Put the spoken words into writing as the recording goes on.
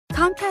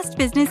Comcast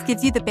Business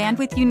gives you the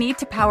bandwidth you need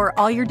to power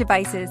all your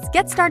devices.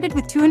 Get started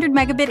with 200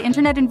 megabit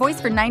internet and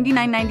voice for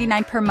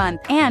 $99.99 per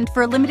month. And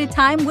for a limited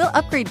time, we'll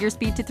upgrade your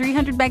speed to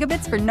 300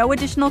 megabits for no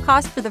additional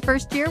cost for the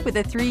first year with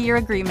a 3-year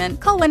agreement.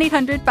 Call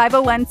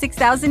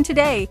 1-800-501-6000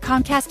 today.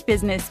 Comcast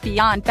Business,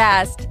 beyond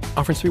fast.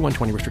 Offers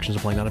 3120. Restrictions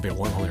apply. Not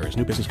available in all areas.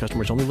 New business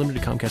customers only.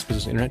 Limited Comcast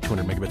Business Internet.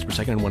 200 megabits per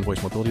second and one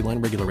voice mobility line.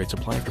 Regular rates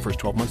apply after first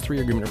 12 months.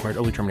 3-year agreement required.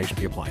 Early termination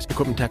fee applies.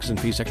 Equipment taxes and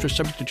fees extra.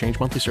 Subject to change.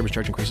 Monthly service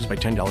charge increases by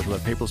 $10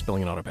 without paperless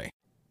billing and auto pay.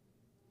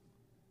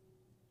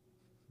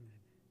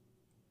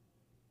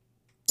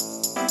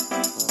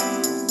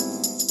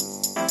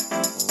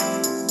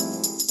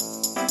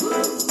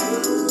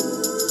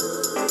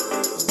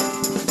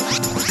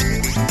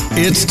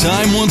 It's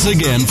time once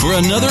again for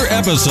another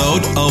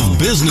episode of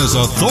Business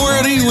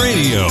Authority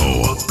Radio.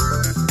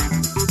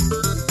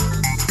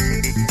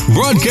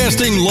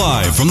 Broadcasting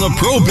live from the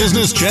Pro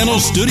Business Channel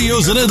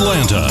studios in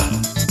Atlanta.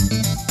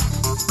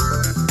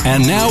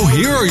 And now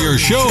here are your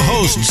show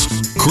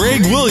hosts,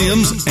 Craig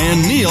Williams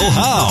and Neil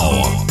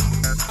Howe.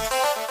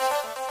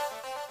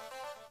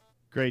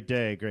 Great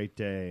day, great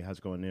day. How's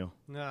it going, Neil?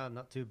 No,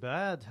 not too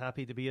bad.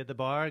 Happy to be at the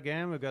bar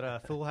again. We've got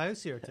a full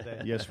house here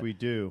today. Yes, we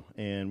do,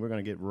 and we're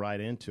going to get right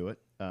into it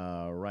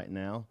right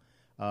now.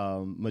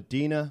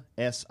 Medina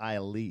S.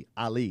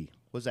 Ali.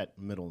 What's that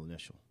middle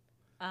initial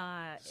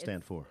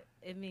stand for?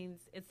 It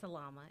means it's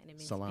Salama, and it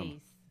means Salama.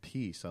 peace.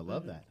 Peace. I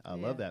love that. I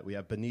love that. We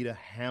have Benita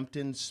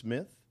Hampton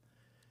Smith.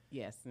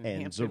 Yes, and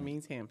Hampton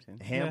means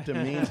Hampton.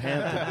 Hampton means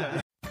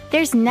Hampton.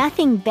 There's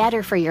nothing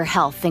better for your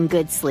health than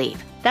good sleep.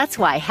 That's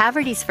why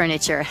Haverty's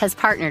Furniture has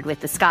partnered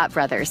with the Scott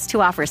Brothers to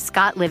offer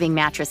Scott Living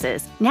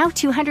mattresses, now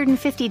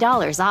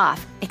 $250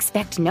 off.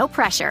 Expect no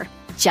pressure,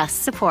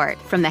 just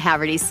support from the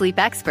Haverty's sleep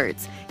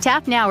experts.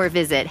 Tap now or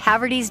visit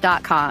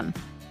havertys.com.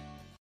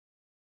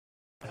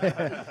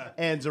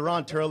 And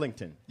Zeron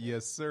Turlington.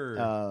 Yes,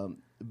 sir.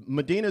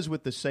 Medina's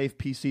with the Safe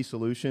PC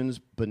Solutions.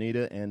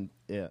 Benita and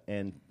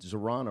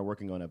Zeron are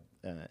working on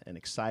an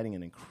exciting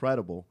and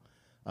incredible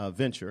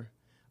venture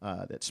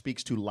that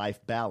speaks to life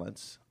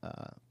balance.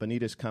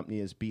 Benita's company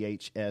is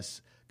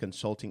BHS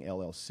Consulting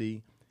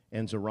LLC,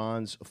 and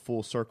Zeron's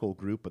Full Circle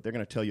Group, but they're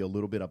going to tell you a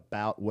little bit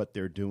about what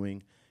they're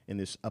doing in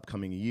this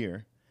upcoming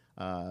year.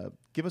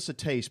 Give us a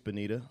taste,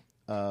 Benita,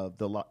 of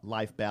the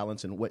life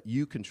balance and what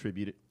you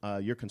contributed,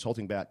 your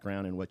consulting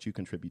background and what you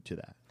contribute to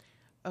that.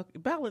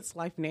 Balance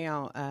Life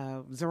Now,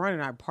 Zeron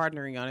and I are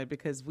partnering on it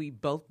because we've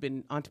both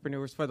been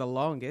entrepreneurs for the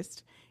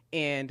longest.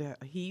 And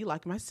he,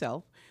 like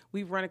myself,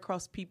 we've run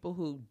across people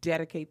who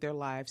dedicate their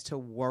lives to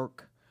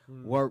work. I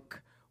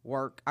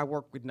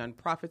work with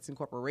nonprofits and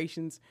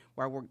corporations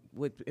where I work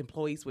with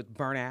employees with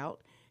burnout.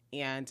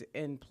 And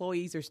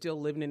employees are still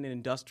living in an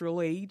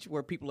industrial age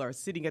where people are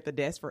sitting at the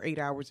desk for 8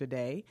 hours a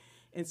day.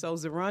 And so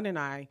Zeron and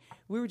I,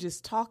 we were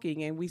just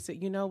talking and we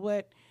said, you know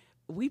what?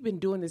 We've been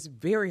doing this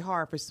very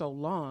hard for so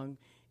long.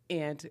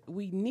 And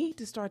we need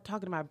to start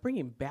talking about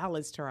bringing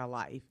balance to our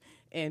life.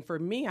 And for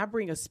me, I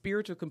bring a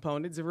spiritual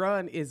component.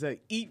 Zeron is a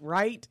eat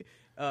right,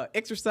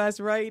 exercise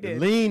right.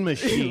 And lean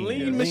machine.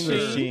 lean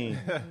machine.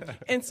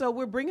 And so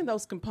we're bringing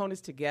those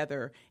components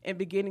together and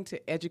beginning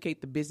to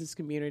educate the business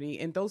community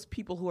and those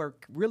people who are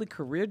really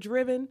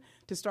career-driven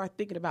to start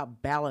thinking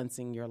about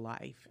balancing your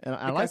life. And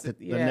I like the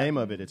name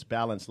of it. It's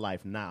Balanced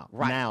Life Now.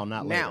 Right. Now,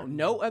 not later. Now,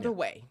 no other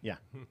way. Yeah.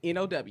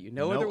 N-O-W,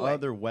 no No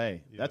other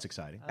way. Yeah. That's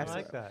exciting. I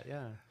like that,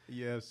 yeah.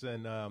 Yes,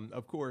 and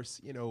of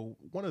course, you know,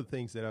 one of the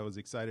things that I was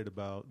excited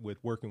about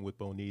with working with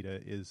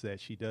Bonita is that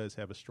she does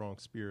have a strong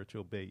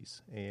spiritual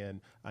base, and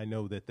I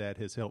know that that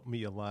has helped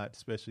me a lot,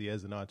 especially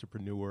as an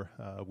entrepreneur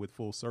with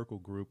Full Circle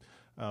Group.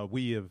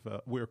 We're,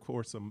 of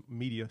course, a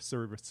media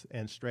service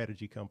and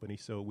strategy company,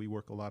 so we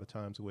work a lot of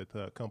times with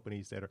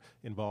companies that are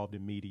involved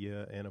in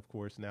media, and, of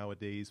course,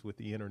 nowadays with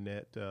the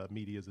Internet,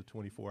 media is a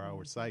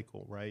 24-hour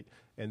cycle, right?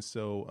 And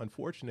so,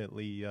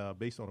 unfortunately,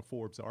 based on a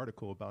Forbes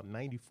article, about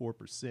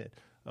 94%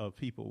 of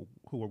people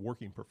who are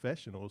working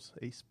professionals,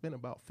 they spend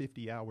about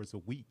 50 hours a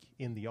week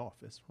in the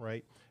office,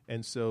 right?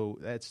 And so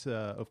that's,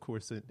 of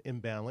course, an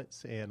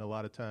imbalance. And a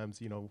lot of times,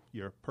 you know,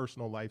 your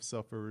personal life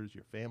suffers,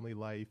 your family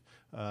life,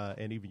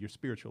 and even your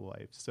spiritual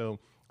life. So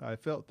I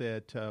felt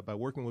that by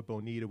working with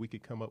Bonita, we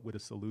could come up with a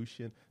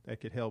solution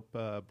that could help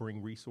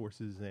bring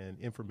resources and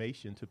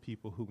information to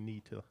people who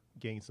need to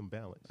gain some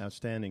balance.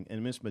 Outstanding.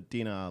 And Miss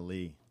Medina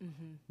Ali,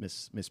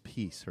 Miss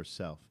Peace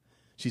herself,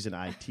 she's in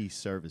IT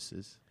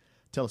services.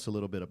 Tell us a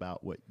little bit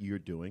about what you're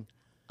doing.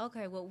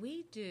 Okay, what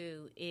we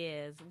do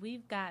is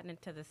we've gotten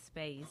into the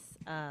space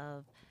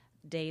of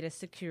data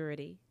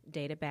security,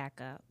 data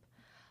backup.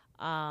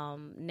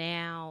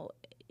 Now,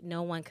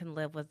 no one can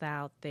live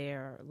without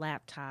their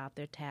laptop,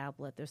 their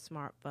tablet, their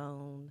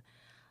smartphone,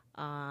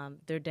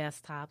 their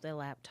desktop, their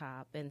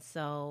laptop. And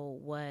so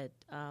what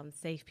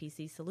Safe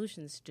PC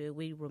Solutions do,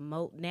 we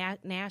remote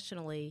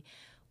nationally,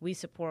 we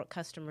support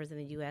customers in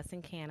the U.S.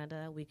 and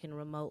Canada. We can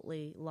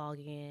remotely log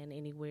in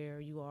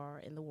anywhere you are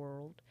in the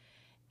world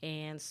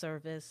and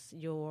service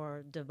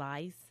your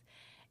device.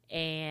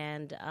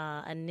 And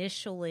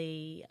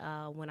initially,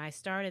 when I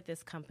started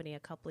this company a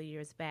couple of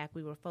years back,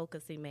 we were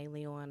focusing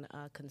mainly on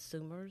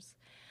consumers.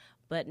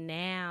 But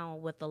now,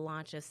 with the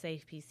launch of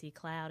Safe PC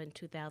Cloud in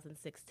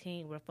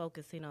 2016, we're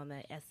focusing on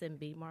the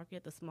SMB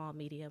market, the small,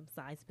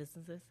 medium-sized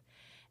businesses.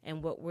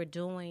 And what we're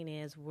doing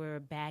is we're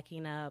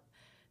backing up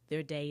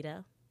their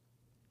data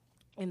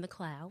in the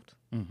cloud.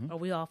 Are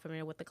we all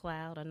familiar with the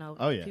cloud? I know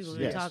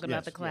people are talking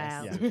about the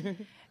cloud. Yes.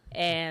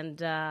 And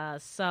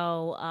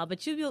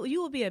but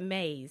you will be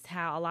amazed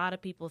how a lot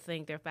of people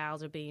think their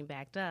files are being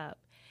backed up,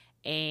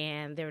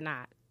 and they're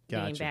not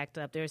being backed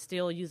up. They're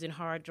still using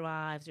hard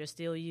drives. They're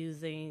still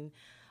using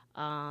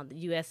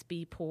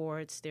USB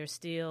ports. They're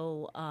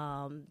still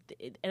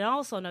and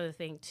also another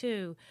thing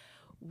too.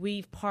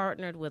 We've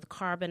partnered with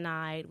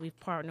Carbonite. We've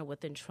partnered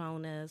with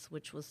Intronis,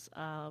 which was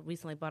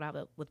recently bought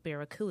out with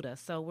Barracuda.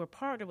 So we're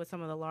partnered with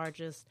some of the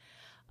largest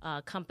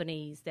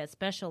companies that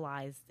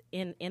specialize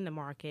in the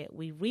market.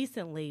 We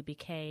recently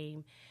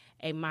became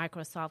a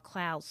Microsoft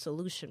Cloud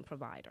solution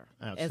provider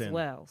as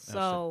well.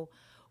 So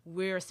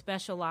we're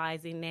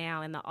specializing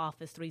now in the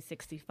Office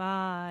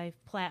 365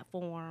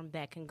 platform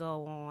that can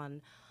go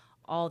on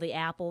all the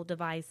Apple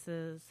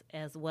devices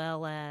as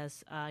well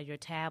as your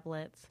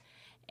tablets.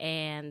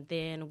 And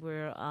then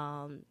we're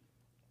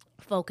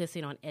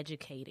focusing on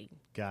educating.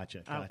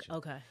 Gotcha.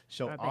 Okay.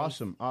 So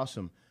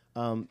awesome.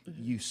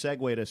 You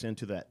segued us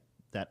into that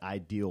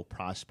ideal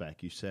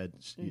prospect. You said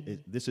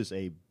this is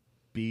a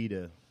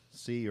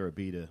B2C or a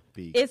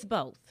B2B? It's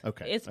both.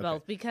 Okay. It's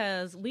both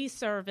because we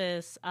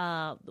service,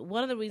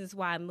 one of the reasons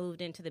why I moved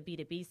into the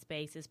B2B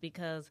space is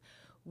because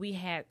we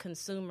had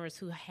consumers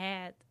who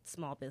had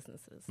small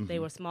businesses. They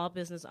were small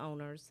business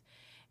owners.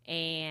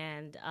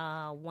 And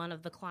one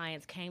of the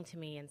clients came to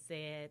me and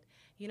said,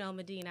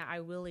 Medina, I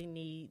really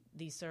need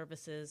these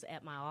services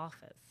at my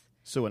office.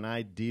 So an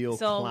ideal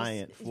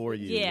client for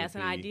you. Yes,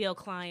 an ideal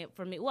client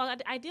for me. Well,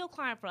 an ideal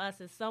client for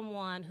us is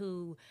someone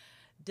who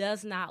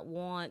does not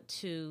want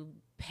to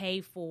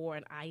pay for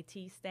an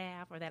IT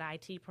staff or that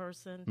IT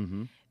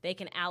person. They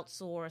can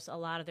outsource a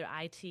lot of their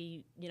IT,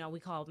 we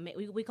call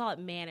it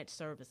managed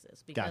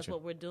services, because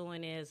what we're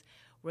doing is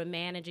we're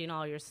managing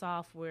all your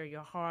software,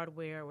 your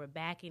hardware, we're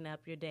backing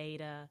up your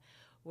data,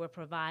 we're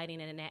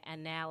providing an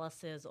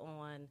analysis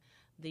on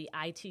the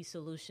IT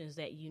solutions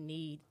that you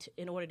need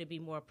in order to be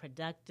more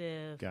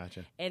productive.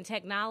 Gotcha. And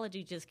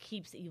technology just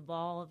keeps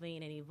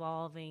evolving and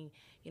evolving.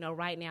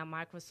 Right now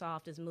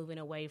Microsoft is moving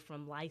away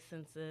from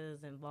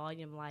licenses and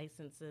volume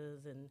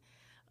licenses and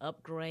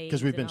upgrades.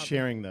 Because we've been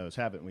sharing those,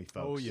 haven't we,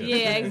 folks? Oh, yeah.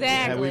 Yeah,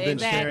 exactly. We've been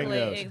sharing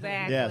those.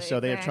 Exactly. Yeah, so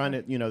they're trying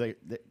to,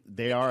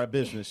 they are a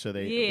business, so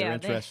they're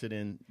interested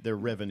in their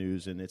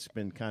revenues, and it's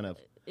been kind of,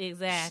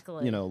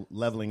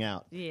 leveling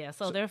out. Yeah,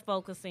 so they're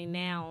focusing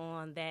now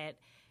on that.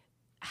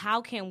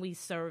 How can we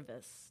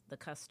service the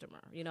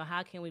customer?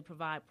 How can we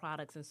provide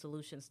products and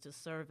solutions to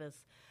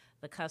service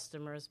the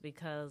customers?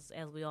 Because,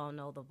 as we all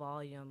know, the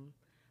volume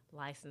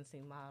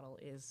licensing model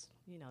is,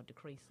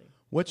 decreasing.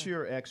 What's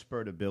your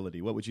expert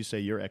ability? What would you say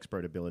your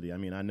expert ability? I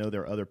mean, I know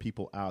there are other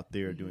people out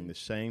there doing the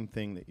same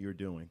thing that you're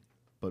doing,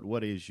 but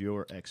what is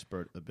your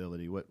expert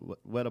ability?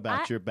 What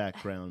about your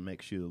background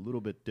makes you a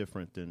little bit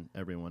different than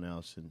everyone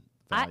else in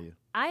value?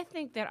 I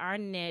think that our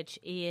niche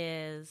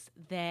is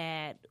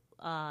that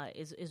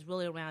is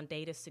really around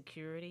data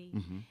security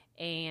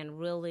and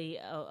really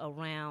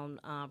around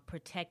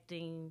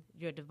protecting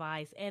your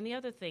device. And the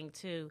other thing,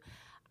 too,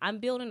 I'm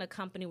building a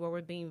company where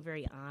we're being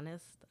very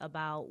honest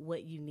about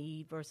what you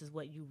need versus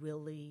what you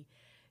really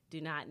do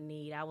not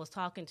need. I was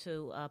talking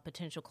to a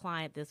potential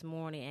client this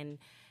morning,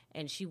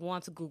 and she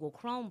wants Google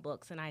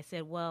Chromebooks. And I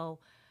said, well,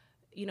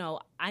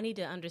 I need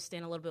to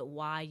understand a little bit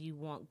why you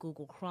want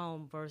Google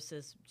Chrome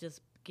versus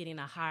just getting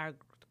a higher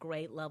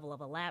grade level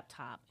of a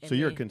laptop. So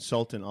you're a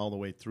consultant all the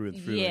way through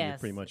and through, and you're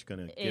pretty much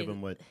going to give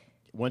them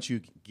once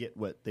you get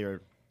what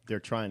they're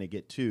trying to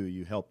get to,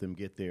 you help them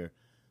get there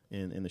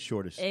in the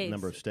shortest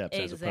number of steps,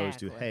 as opposed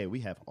to, hey,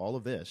 we have all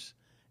of this,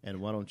 and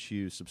why don't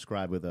you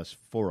subscribe with us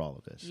for all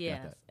of this?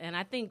 Yes, and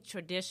I think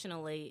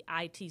traditionally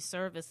IT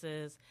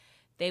services,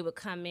 they would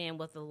come in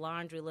with a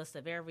laundry list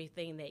of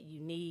everything that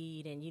you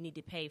need, and you need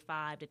to pay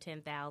 $5,000 to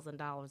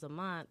 $10,000 a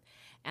month,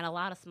 and a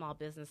lot of small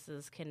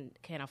businesses can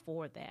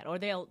afford that, or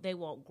they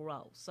won't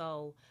grow.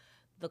 So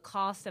the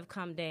costs have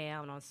come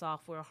down on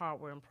software,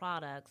 hardware, and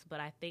products,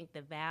 but I think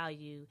the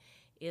value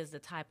is the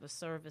type of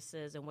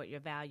services and what your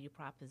value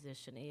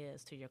proposition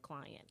is to your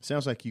client.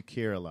 Sounds like you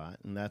care a lot,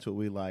 and that's what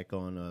we like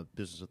on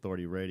Business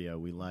Authority Radio.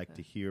 We like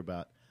to hear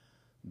about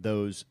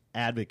those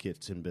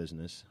advocates in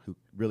business who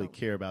really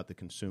care about the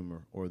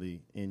consumer or the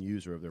end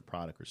user of their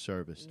product or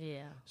service.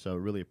 Yeah. So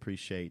really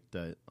appreciate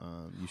you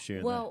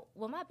sharing that.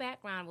 Well, my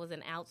background was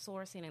in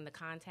outsourcing in the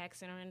contact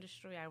center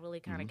industry. I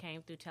really kind of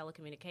came through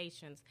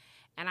telecommunications,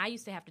 and I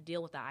used to have to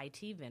deal with the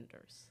IT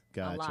vendors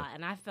a lot,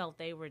 and I felt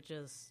they were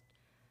just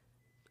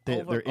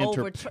their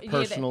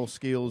interpersonal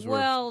skills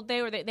were...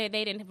 they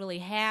didn't really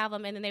have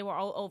them, and then they were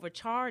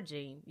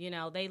overcharging.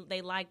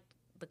 They liked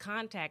the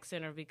contact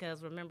center,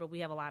 because remember, we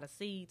have a lot of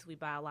seats, we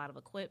buy a lot of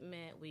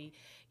equipment,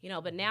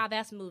 but now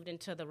that's moved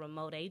into the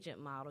remote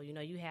agent model.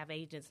 You have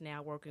agents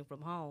now working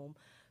from home.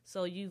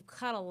 So you've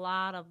cut a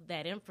lot of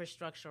that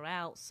infrastructure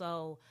out.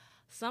 So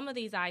some of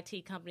these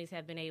IT companies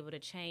have been able to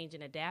change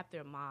and adapt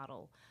their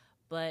model,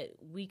 but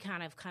we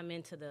kind of come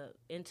into the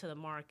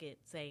market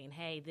saying,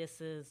 hey,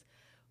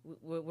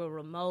 we're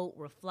remote,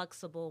 we're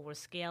flexible, we're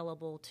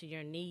scalable to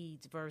your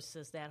needs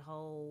versus that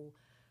whole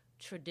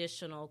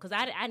traditional, because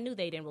I knew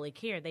they didn't really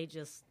care. They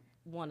just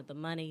wanted the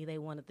money. They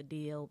wanted the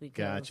deal.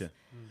 Because, gotcha.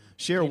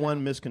 Share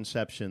one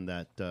misconception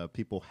that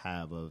people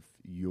have of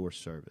your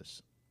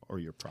service or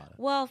your product.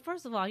 Well,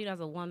 first of all, as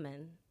a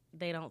woman,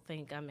 they don't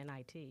think I'm in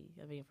IT.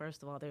 I mean,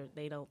 first of all,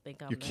 they don't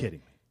think I'm. You're kidding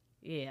me.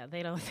 Yeah,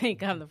 they don't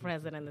think I'm the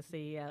president and the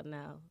CEO.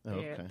 No,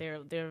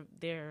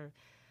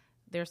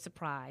 they're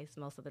surprised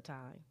most of the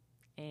time,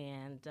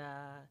 and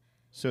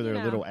so they're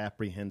a little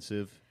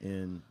apprehensive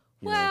in.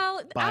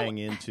 Buying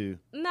into.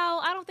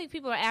 No, I don't think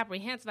people are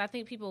apprehensive. I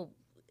think people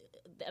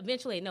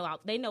eventually know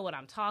what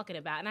I'm talking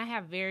about, and I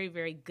have very,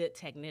 very good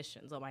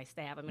technicians on my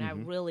staff. I mean, I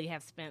really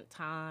have spent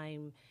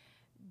time,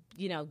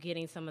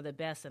 getting some of the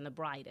best and the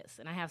brightest,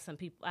 and I have some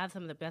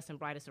of the best and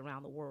brightest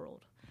around the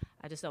world.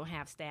 I just don't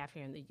have staff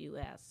here in the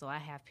U.S., so I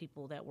have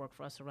people that work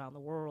for us around the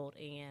world,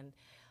 and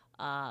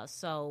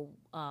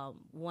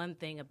one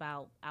thing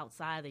about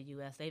outside the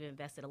U.S., they've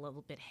invested a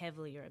little bit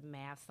heavier in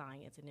math,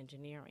 science, and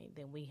engineering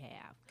than we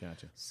have.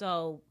 Gotcha.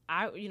 So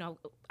our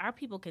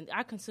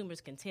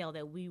consumers can tell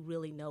that we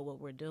really know what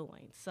we're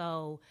doing.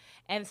 So,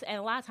 and a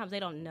lot of times they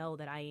don't know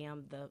that I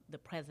am the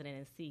president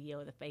and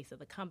CEO or the face of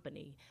the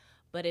company,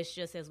 but it's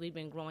just as we've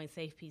been growing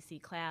Safe PC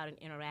Cloud and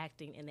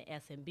interacting in the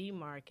SMB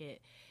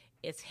market,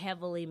 it's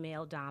heavily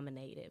male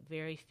dominated.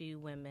 Very few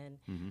women,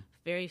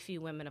 very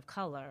few women of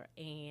color,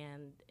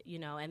 and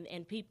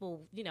and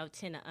people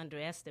tend to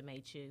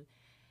underestimate you,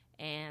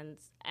 and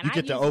you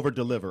get to over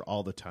deliver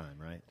all the time,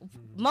 right?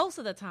 Most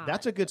of the time.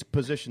 That's a good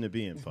position to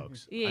be in,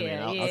 folks.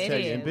 Yeah, I'll tell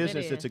you, in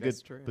business, it's a good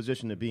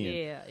position to be in.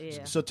 Yeah.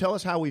 So tell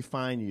us how we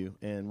find you,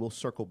 and we'll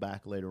circle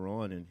back later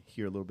on and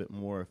hear a little bit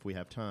more if we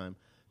have time.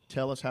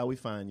 Tell us how we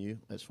find you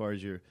as far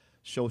as your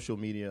social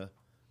media.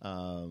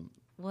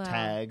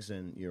 Tags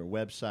and your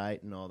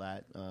website and all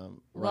that, or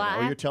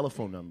your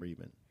telephone number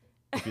even,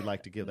 if you'd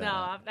like to give that. No,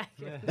 out. I'm not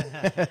giving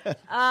that.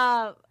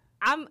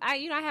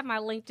 I have my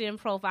LinkedIn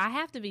profile. I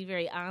have to be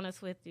very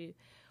honest with you.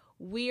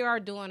 We are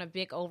doing a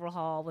big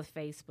overhaul with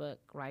Facebook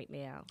right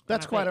now.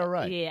 That's quite all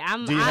right. Yeah,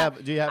 do you have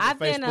a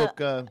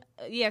Facebook?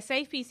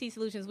 Safe PC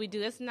Solutions. We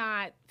do. It's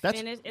not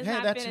finished. It's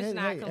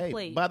not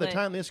complete. By the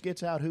time this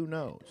gets out, who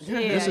knows?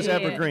 This is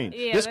evergreen.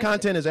 This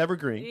content is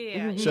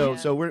evergreen. So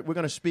we're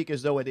going to speak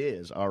as though it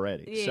is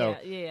already.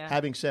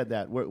 Having said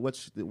that,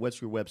 what's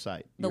your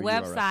website? The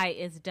website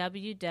is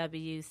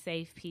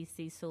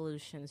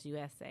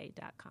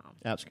www.safepcsolutionsusa.com.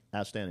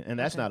 Outstanding, and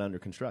that's not under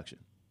construction.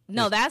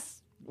 No,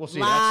 that's. Well,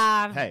 see,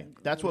 live.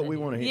 That's what we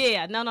want to hear.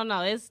 Yeah, no.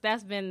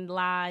 That's been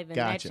live, and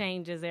that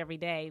changes every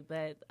day.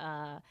 But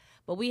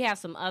we have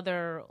some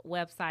other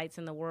websites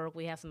in the work.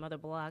 We have some other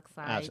blog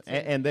sites,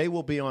 and they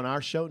will be on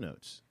our show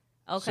notes.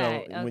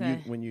 Okay. So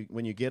when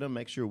you get them,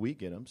 make sure we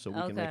get them, so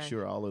we can make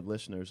sure all the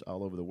listeners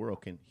all over the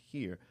world can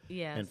hear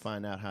and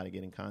find out how to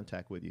get in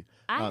contact with you.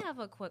 I have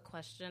a quick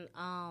question.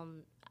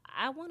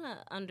 I want to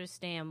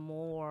understand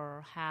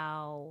more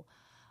how.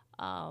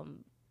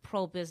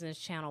 Pro Business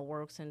Channel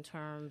works in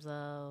terms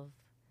of.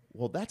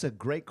 Well, that's a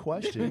great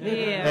question.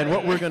 And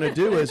what we're going to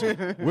do is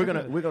we're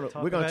going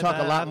to talk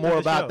a lot more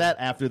about that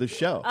after the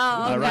show.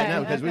 Right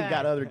now, because we've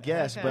got other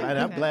guests. But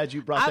I'm glad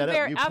you brought that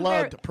up. You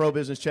plugged Pro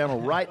Business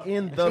Channel right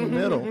in the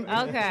middle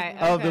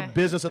of the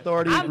Business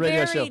Authority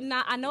radio show.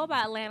 I know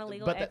about Atlanta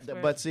Legal Experts.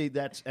 But see,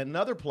 that's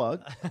another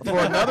plug for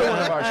another one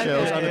of our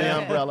shows under the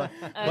umbrella.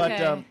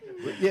 But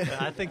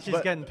I think she's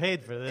getting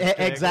paid for this.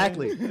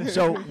 Exactly.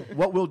 So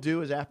what we'll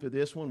do is after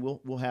this one,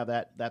 we'll have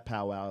that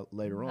powwow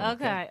later on.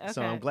 Okay.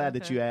 So I'm glad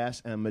that you asked.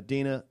 And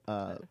Medina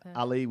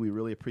Ali, we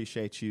really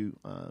appreciate you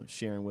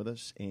sharing with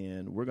us.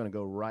 And we're going to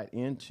go right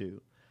into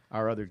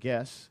our other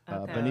guests,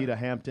 Bonita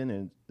Hampton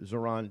and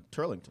Zoran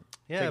Turlington.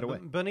 Yeah, take it away.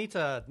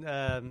 Bonita,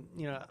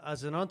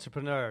 as an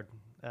entrepreneur,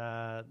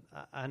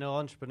 I know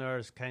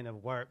entrepreneurs kind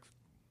of work,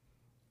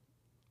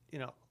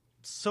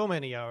 so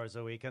many hours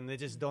a week, and they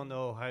just don't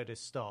know how to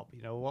stop.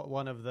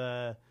 One of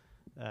the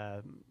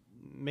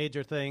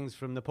major things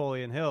from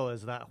Napoleon Hill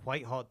is that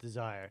white-hot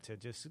desire to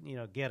just,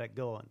 get it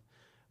going.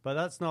 But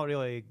that's not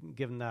really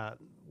given that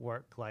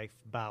work-life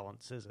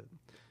balance, is it?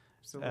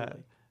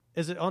 Absolutely.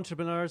 Is it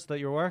entrepreneurs that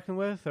you're working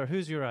with, or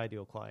who's your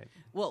ideal client?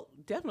 Well,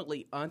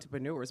 definitely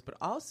entrepreneurs, but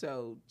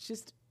also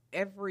just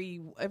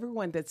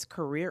everyone that's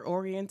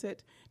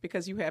career-oriented,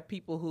 because you have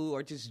people who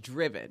are just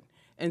driven.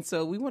 And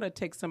so we want to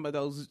take some of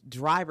those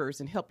drivers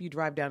and help you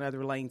drive down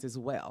other lanes as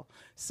well.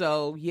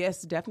 So,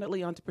 yes,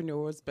 definitely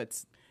entrepreneurs,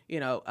 but,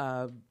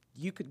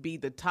 you could be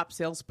the top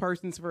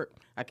salesperson for,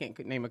 I can't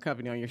name a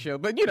company on your show,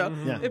 but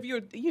if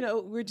you're,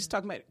 we're just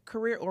talking about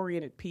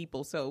career-oriented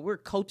people. So we're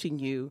coaching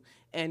you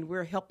and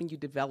we're helping you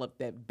develop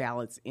that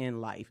balance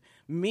in life.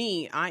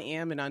 Me, I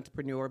am an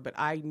entrepreneur, but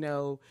I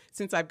know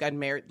since I've gotten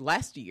married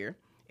last year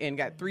and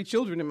got 3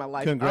 children in my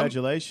life.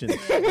 Congratulations.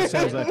 It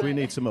sounds like we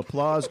need some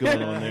applause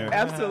going on there.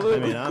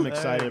 Absolutely. I mean, I'm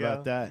excited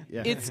about that.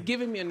 Yeah. It's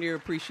given me a new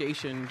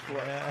appreciation for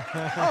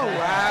Oh,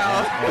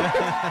 wow.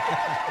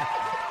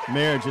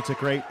 Marriage, it's a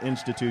great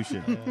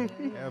institution.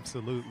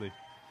 Absolutely.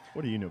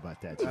 What do you know about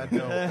that? I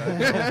don't.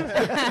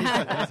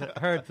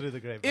 Heard through the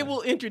grapevine. It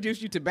will introduce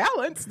you to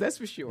balance, that's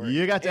for sure.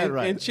 You got that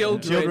right. And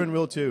children. Children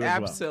will too.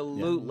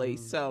 Absolutely.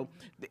 So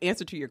the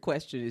answer to your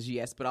question is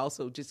yes, but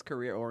also just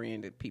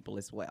career-oriented people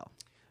as well.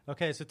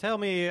 Okay, so tell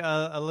me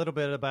a little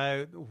bit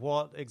about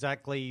what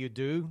exactly you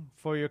do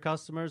for your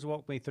customers.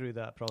 Walk me through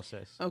that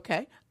process.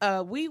 Okay.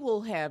 We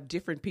will have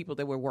different people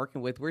that we're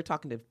working with. We're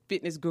talking to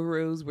fitness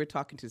gurus. We're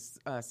talking to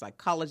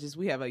psychologists.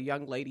 We have a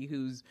young lady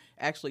who's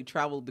actually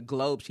traveled the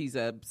globe. She's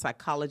a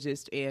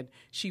psychologist, and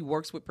she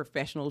works with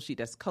professionals. She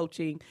does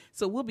coaching.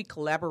 So we'll be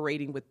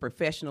collaborating with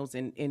professionals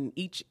in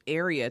each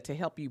area to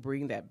help you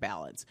bring that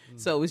balance.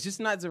 So it's just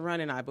not Zaron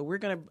and I, but we're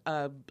going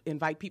to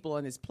invite people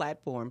on this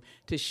platform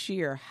to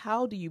share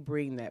how do you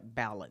bring that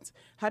balance?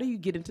 How do you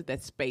get into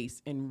that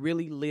space and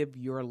really live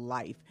your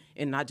life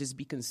and not just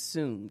be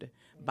consumed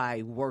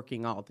by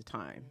working all the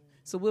time?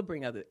 So we'll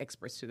bring other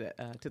experts to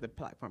the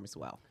platform as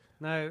well.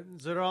 Now,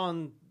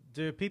 Zaron,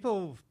 do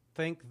people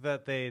think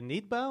that they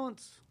need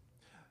balance?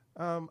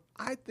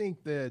 I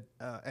think that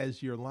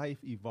as your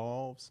life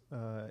evolves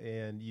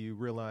and you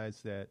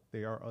realize that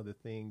there are other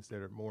things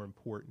that are more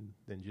important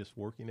than just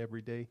working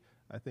every day,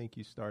 I think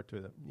you start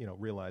to,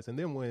 realize. And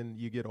then when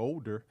you get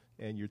older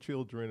and your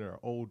children are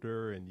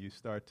older and you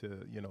start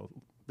to,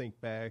 think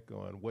back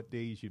on what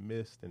days you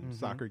missed and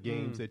soccer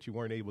games that you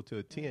weren't able to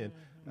attend,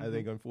 I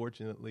think,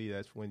 unfortunately,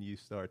 that's when you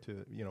start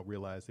to,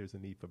 realize there's a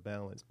need for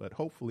balance. But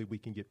hopefully we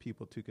can get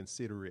people to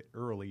consider it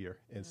earlier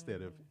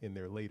instead of in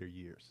their later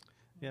years.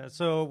 Yeah,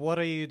 so what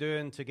are you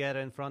doing to get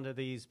in front of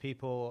these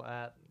people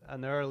at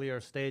an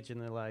earlier stage in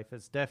their life?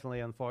 It's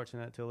definitely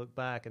unfortunate to look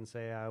back and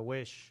say, I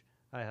wish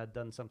I had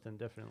done something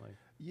differently.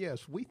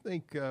 Yes, we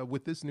think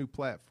with this new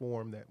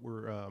platform that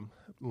we're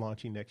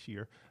launching next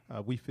year,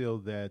 we feel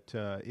that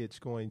it's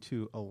going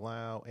to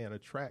allow and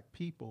attract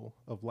people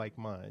of like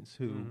minds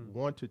who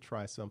want to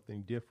try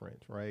something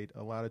different, right?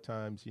 A lot of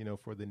times,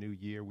 for the new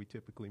year, we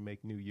typically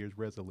make New Year's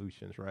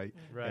resolutions, right?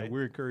 Right. And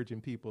we're encouraging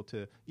people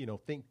to,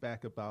 think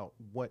back about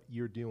what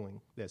you're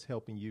doing that's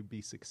helping you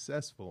be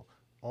successful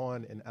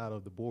on and out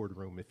of the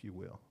boardroom, if you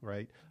will,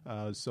 right?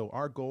 So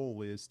our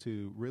goal is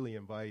to really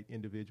invite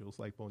individuals,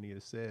 like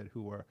Bonita said,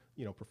 who are,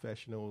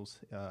 professionals,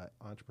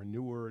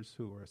 entrepreneurs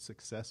who are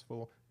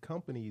successful,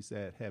 companies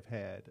that have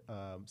had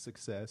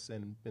success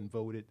and been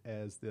voted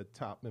as the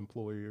top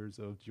employers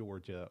of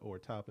Georgia or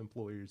top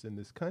employers in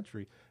this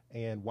country,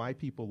 and why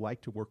people like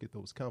to work at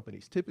those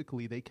companies.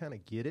 Typically, they kind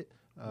of get it.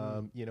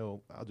 I'll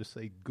just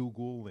say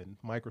Google and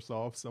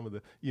Microsoft, some of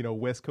the,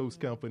 West Coast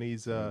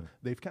companies,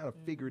 they've kind of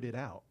figured it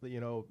out.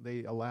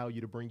 They allow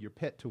you to bring your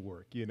pet to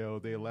work.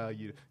 They allow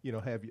you,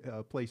 have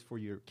a place for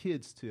your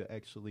kids to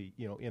actually,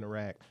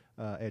 interact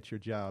at your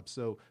job.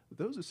 So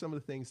those are some of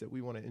the things that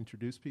we want to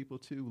introduce people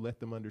to, let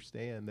them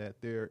understand that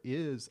there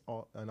is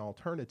an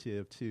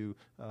alternative to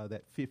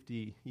that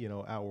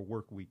 50-hour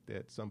work week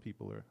that some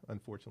people are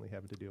unfortunately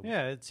having to deal with.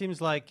 Yeah, it seems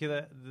like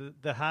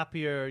the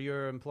happier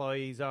your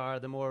employees are,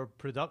 the more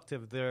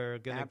productive they're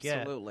going to get.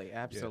 Absolutely.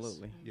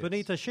 Yes.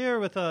 Bonita,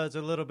 share with us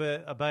a little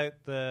bit about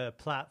the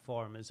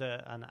platform. Is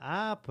it an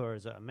app or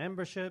is it a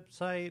membership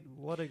site?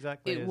 What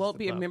exactly is It won't the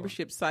be platform? a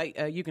membership site.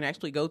 You can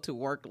actually go to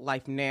Work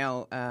Life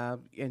Now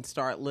and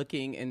start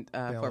looking and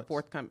for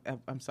forthcoming.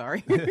 I'm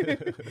sorry.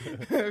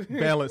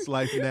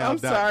 BalanceLifeNow.com. I'm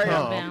sorry.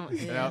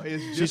 Now,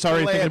 it's just She's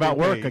already a thinking about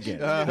landing work page.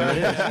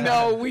 again.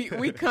 No,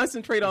 we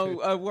concentrate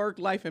on work,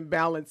 life, and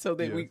balance. So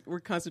that we're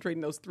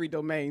concentrating those 3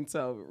 domains.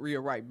 So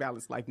you're right,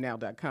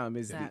 BalanceLifeNow.com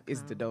is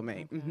the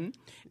domain.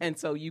 And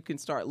so you can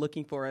start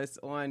looking for us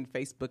on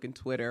Facebook and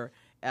Twitter.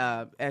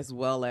 As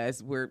well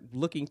as we're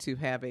looking to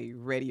have a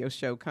radio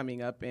show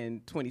coming up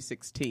in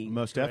 2016.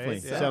 Most definitely.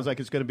 Great, yeah. Sounds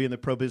like it's going to be in the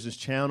Pro Business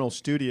Channel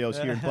studios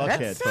here in Buckhead,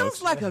 That sounds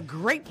folks. like a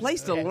great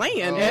place to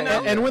land.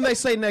 And when they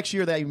say next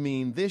year, they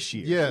mean this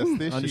year. Yes,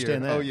 this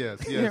Understand year. that. Oh, yes,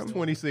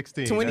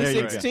 2016.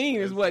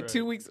 2016 is what,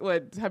 2 weeks,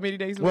 how many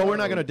days? Well, we're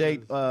not going to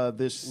date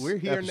this We're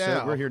here episode.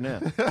 now. We're here now.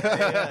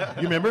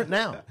 You remember?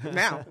 Now.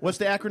 Now. What's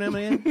the acronym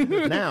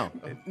again? Now.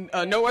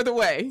 No other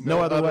way. No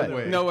other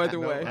way. No other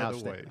way.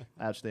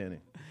 Outstanding.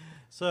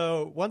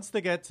 So once they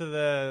get to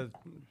the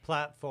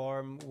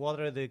platform, what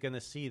are they going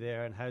to see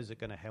there and how's it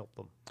going to help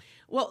them?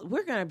 Well,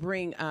 we're going to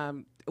bring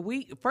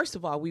first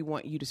of all, we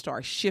want you to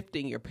start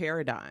shifting your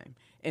paradigm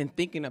and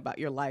thinking about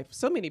your life.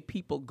 So many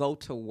people go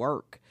to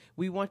work.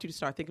 We want you to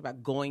start thinking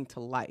about going to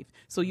life.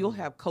 So you'll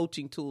have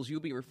coaching tools. You'll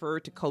be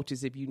referred to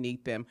coaches if you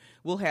need them.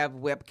 We'll have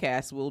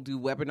webcasts. We'll do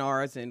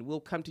webinars, and we'll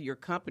come to your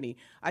company.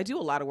 I do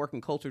a lot of work in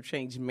culture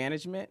change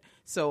management.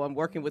 So I'm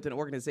working with an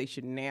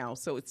organization now.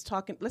 So let's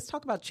talk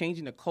about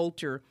changing the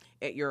culture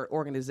at your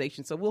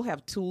organization. So we'll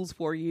have tools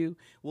for you.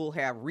 We'll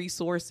have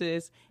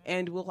resources,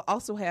 and we'll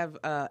also have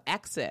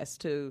access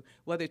to,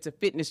 whether it's a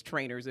fitness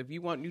trainers, if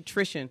you want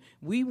nutrition,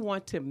 we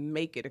want to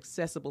make it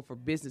accessible for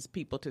business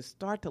people to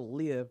start to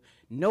live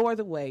no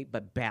other way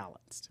but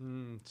balanced.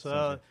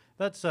 So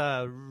that's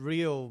a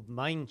real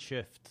mind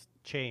shift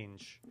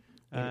change.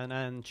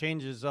 And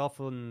change is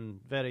often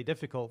very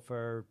difficult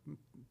for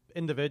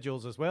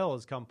individuals as well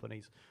as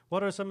companies.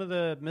 What are some of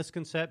the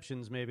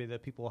misconceptions maybe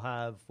that people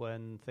have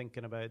when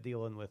thinking about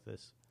dealing with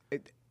this?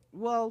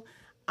 Well,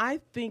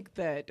 I think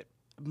that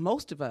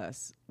most of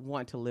us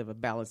want to live a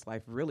balanced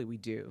life. Really, we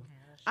do.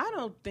 I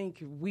don't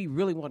think we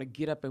really want to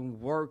get up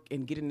and work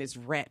and get in this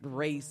rat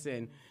race.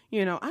 And,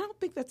 I don't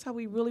think that's how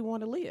we really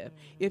want to live.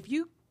 If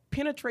you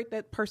penetrate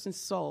that person's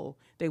soul,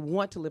 they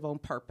want to live on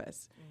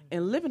purpose.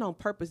 And living on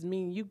purpose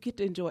means you get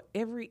to enjoy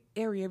every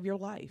area of your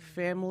life.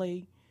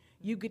 Family,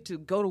 you get to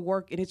go to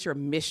work and it's your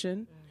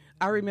mission.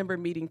 I remember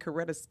meeting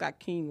Coretta Scott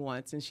King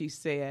once, and she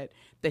said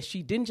that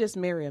she didn't just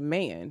marry a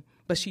man,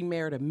 but she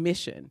married a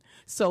mission.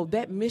 So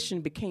that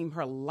mission became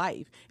her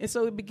life. And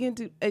so it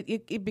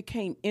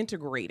became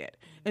integrated.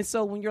 And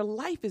so when your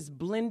life is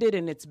blended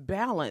and it's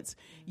balanced,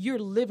 you're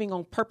living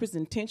on purpose,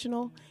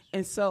 intentional.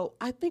 And so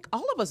I think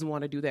all of us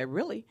want to do that,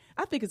 really.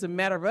 I think it's a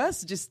matter of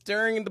us just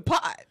stirring in the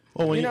pot.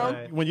 Well,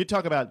 when you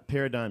talk about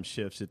paradigm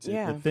shifts, it's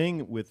the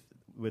thing with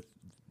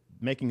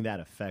making that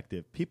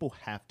effective, people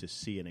have to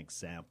see an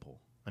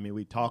example. I mean,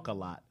 we talk a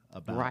lot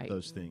about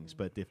those things,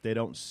 but if they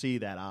don't see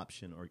that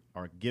option or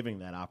are giving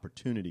that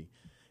opportunity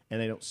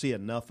and they don't see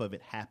enough of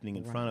it happening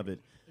in front of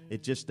it,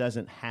 it just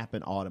doesn't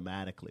happen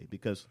automatically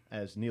because,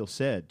 as Neil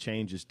said,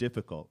 change is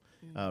difficult.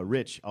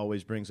 Rich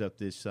always brings up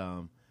this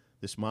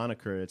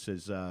moniker. It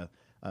says,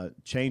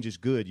 change is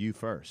good, you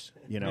first.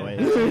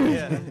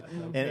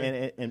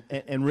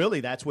 And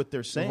really that's what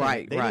they're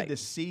saying. They need to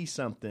see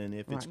something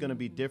if it's going to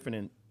be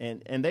different,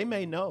 and they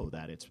may know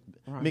that it's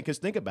I mean, because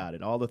think about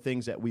it, all the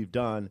things that we've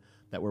done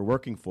that were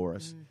working for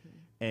us,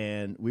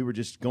 and we were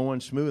just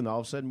going smooth, and all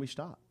of a sudden we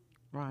stop.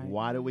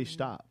 Why do we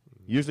stop?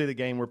 Usually the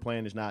game we're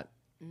playing is not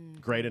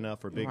great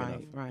enough or big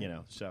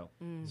enough. So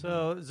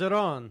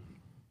Zoran,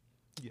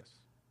 yes,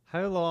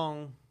 how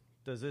long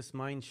does this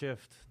mind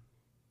shift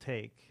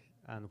take,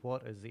 and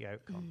what is the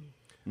outcome?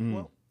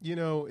 Well,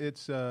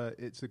 it's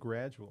a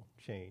gradual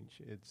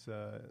change. It's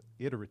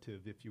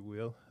iterative, if you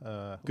will.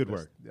 Good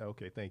word.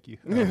 Okay, thank you.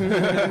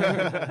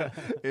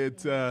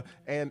 It's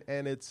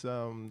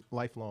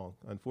lifelong.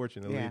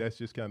 Unfortunately, that's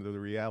just kind of the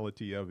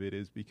reality of it.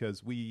 Is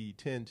because we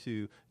tend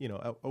to,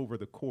 over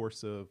the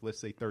course of, let's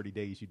say, 30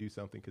 days, you do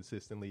something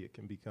consistently, it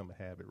can become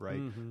a habit,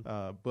 right?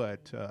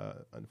 But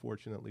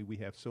unfortunately, we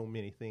have so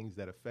many things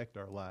that affect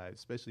our lives.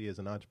 Especially as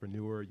an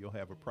entrepreneur, you'll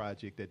have a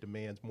project that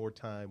demands more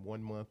time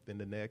one month than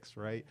the next,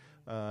 right?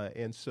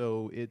 And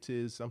so it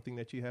is something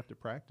that you have to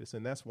practice.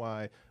 And that's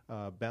why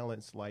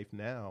Balanced Life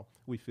Now,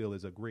 we feel,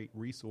 is a great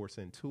resource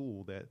and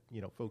tool that,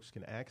 folks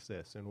can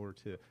access in order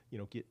to,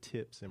 get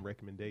tips and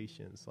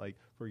recommendations. Like,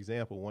 for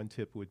example, one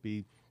tip would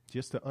be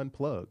just to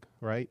unplug,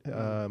 right?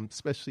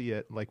 Especially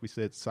at, like we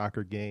said,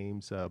 soccer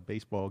games,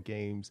 baseball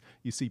games.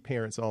 You see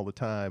parents all the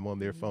time on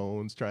their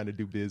phones trying to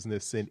do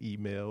business, send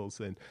emails,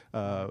 and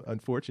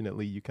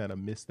unfortunately, you kind of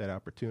miss that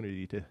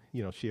opportunity to,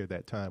 share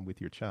that time with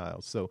your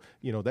child. So,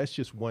 that's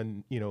just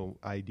one,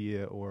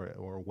 idea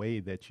or way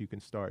that you can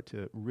start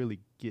to really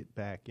get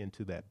back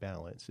into that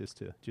balance, just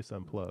to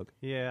unplug.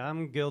 Yeah,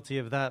 I'm guilty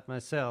of that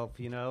myself.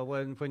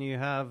 When you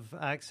have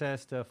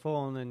access to a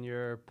phone in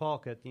your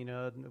pocket,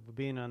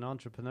 being an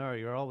entrepreneur,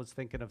 you're always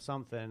thinking of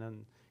something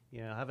and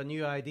have a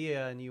new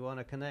idea and you want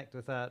to connect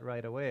with that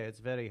right away. It's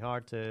very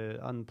hard to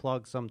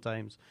unplug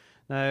sometimes.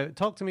 Now,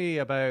 talk to me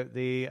about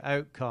the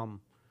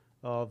outcome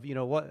of,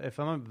 what if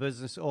I'm a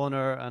business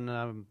owner and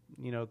I'm,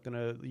 going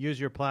to use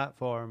your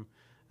platform,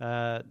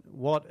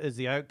 what is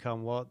the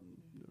outcome? What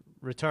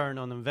return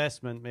on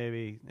investment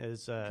maybe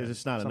is because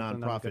it's not a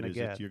nonprofit, is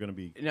it? You're going to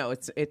be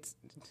it's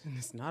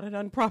not a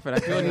nonprofit. I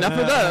feel enough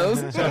of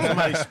those. So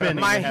somebody's spending.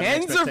 My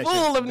hands are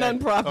full of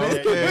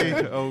nonprofits.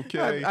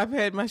 Okay. I've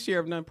had my share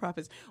of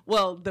nonprofits.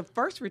 Well, the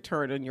first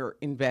return on your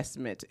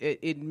investment,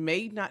 it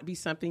may not be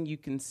something you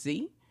can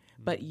see,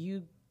 but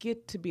you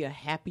get to be a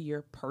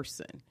happier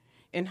person.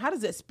 And how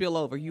does that spill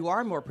over? You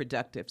are more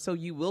productive, so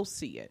you will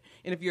see it.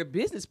 And if you're a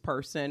business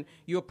person,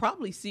 you'll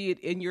probably see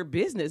it in your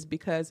business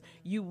because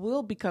you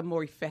will become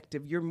more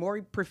effective. You're more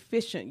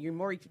proficient. You're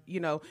more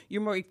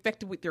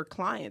effective with your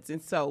clients.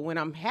 And so when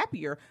I'm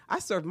happier, I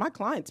serve my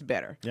clients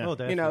better. Yeah. Oh,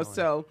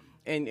 definitely.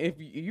 And if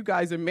you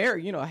guys are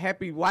married, a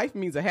happy wife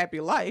means a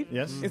happy life.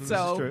 Yes, and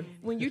so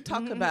when you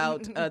talk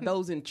about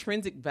those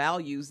intrinsic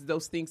values,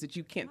 those things that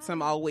you can't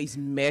always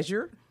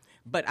measure,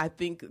 But I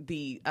think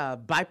the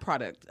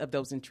byproduct of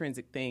those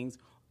intrinsic things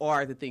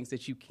are the things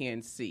that you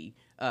can see,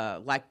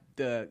 like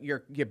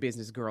your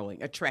business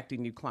growing,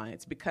 attracting new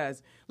clients.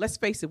 Because let's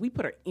face it, we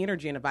put our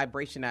energy and a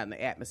vibration out in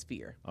the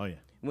atmosphere. Oh, yeah.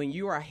 When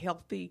you are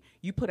healthy,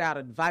 you put out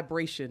a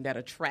vibration that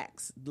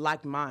attracts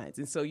like minds.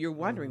 And so you're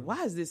wondering,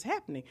 why is this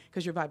happening?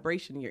 Because your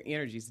vibration and your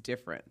energy is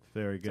different.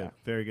 Very good. So.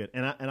 Very good.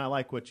 And I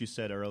like what you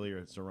said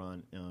earlier,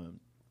 Zoran,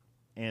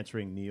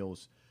 answering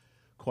Neil's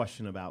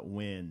question about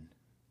when.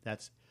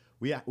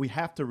 We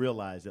have to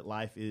realize that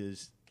life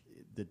is,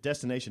 the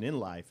destination in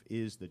life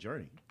is the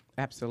journey.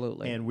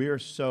 Absolutely. And we're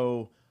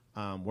so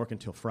working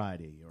till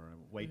Friday, or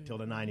wait till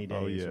the 90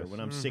 days, or when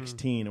I'm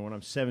 16 or when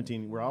I'm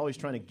 17. We're always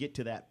trying to get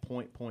to that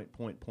point.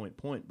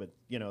 But,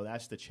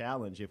 that's the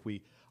challenge. If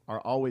we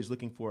are always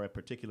looking for a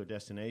particular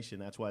destination,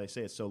 that's why they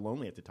say it's so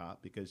lonely at the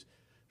top, because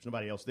there's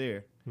nobody else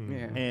there.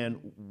 Yeah.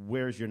 And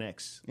where's your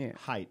next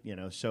height?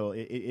 So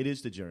it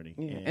is the journey.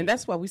 Yeah. And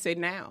that's why we say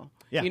now.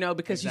 Yeah.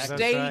 Because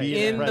exactly. you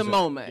stay in the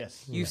moment.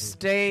 Yes. You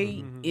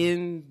stay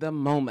in the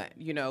moment.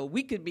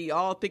 We could be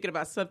all thinking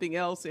about something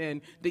else,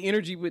 and the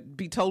energy would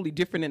be totally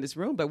different in this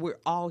room, but we're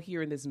all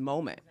here in this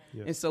moment.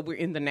 Yes. And so we're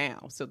in the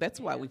now. So that's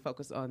why we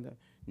focus on the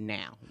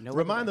now.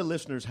 Remind the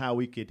listeners how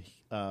we could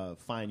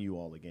find you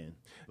all again.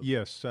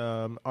 Yes.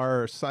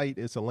 Our site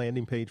is a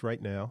landing page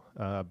right now,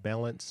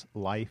 Balance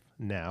Life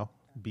Now,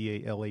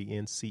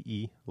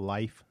 BALANCE,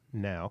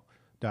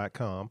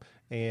 lifenow.com.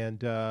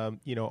 And,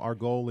 our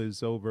goal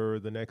is over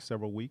the next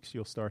several weeks,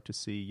 you'll start to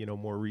see,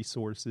 more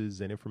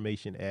resources and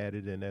information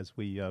added. And as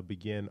we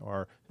begin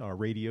our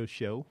radio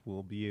show,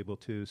 we'll be able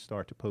to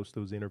start to post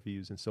those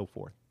interviews and so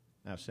forth.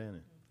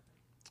 Outstanding.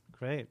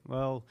 Great.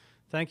 Well,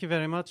 thank you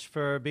very much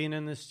for being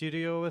in the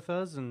studio with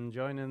us and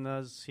joining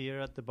us here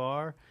at the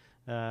bar.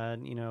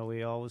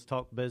 We always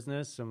talk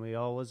business, and we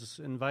always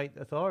invite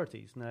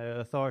authorities. Now,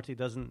 authority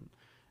doesn't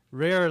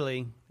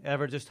rarely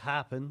ever just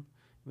happen.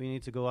 We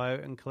need to go out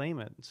and claim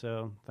it.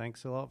 So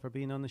thanks a lot for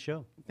being on the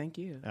show. Thank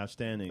you.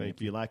 Outstanding.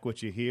 If you like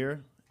what you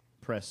hear,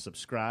 press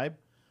subscribe,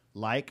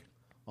 like,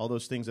 all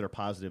those things that are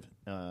positive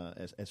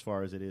as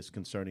far as it is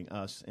concerning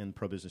us and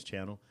Pro Business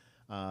Channel.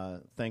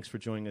 Thanks for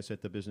joining us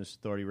at the Business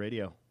Authority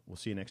Radio. We'll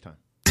see you next time.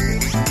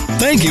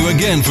 Thank you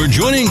again for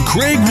joining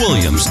Craig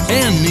Williams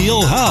and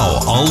Neil Howe,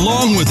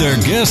 along with their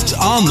guests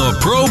on the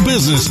Pro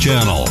Business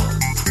Channel.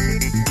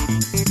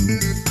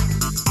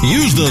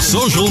 Use the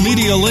social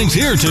media links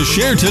here to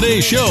share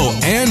today's show,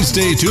 and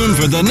stay tuned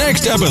for the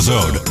next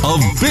episode of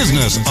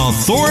Business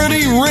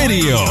Authority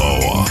Radio.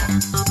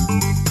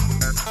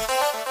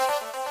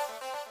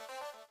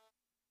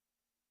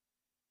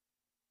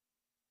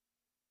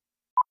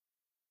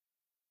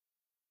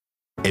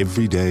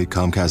 Every day,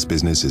 Comcast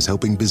Business is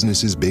helping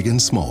businesses big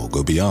and small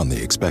go beyond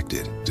the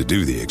expected to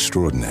do the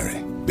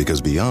extraordinary.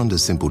 Because beyond a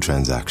simple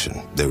transaction,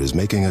 there is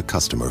making a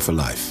customer for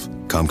life.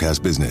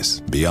 Comcast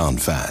Business,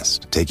 beyond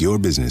fast. Take your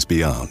business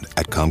beyond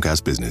at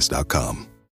ComcastBusiness.com.